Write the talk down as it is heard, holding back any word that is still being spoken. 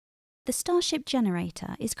The Starship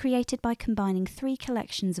generator is created by combining three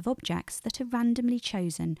collections of objects that are randomly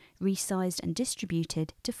chosen, resized and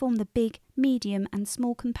distributed to form the big, medium and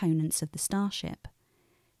small components of the Starship.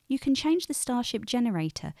 You can change the Starship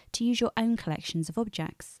generator to use your own collections of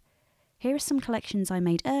objects. Here are some collections I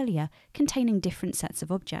made earlier containing different sets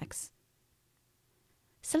of objects.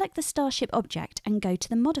 Select the Starship object and go to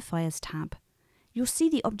the Modifiers tab. You'll see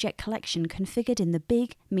the object collection configured in the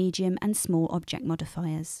big, medium and small object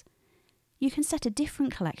modifiers. You can set a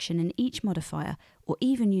different collection in each modifier or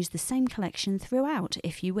even use the same collection throughout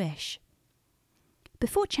if you wish.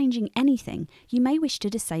 Before changing anything, you may wish to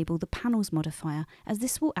disable the Panels modifier, as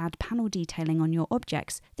this will add panel detailing on your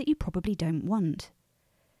objects that you probably don't want.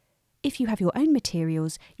 If you have your own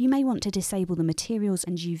materials, you may want to disable the Materials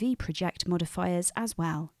and UV Project modifiers as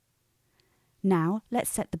well. Now, let's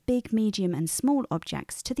set the big, medium and small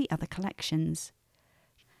objects to the other collections.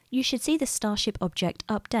 You should see the Starship object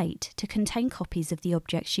update to contain copies of the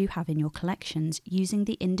objects you have in your collections using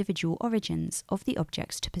the individual origins of the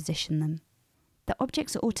objects to position them. The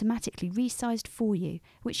objects are automatically resized for you,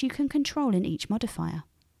 which you can control in each modifier.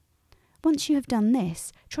 Once you have done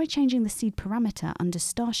this, try changing the seed parameter under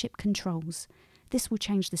Starship Controls. This will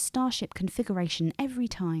change the Starship configuration every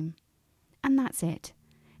time. And that's it.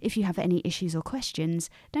 If you have any issues or questions,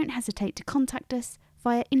 don't hesitate to contact us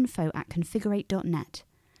via info@configurate.net.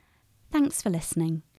 Thanks for listening.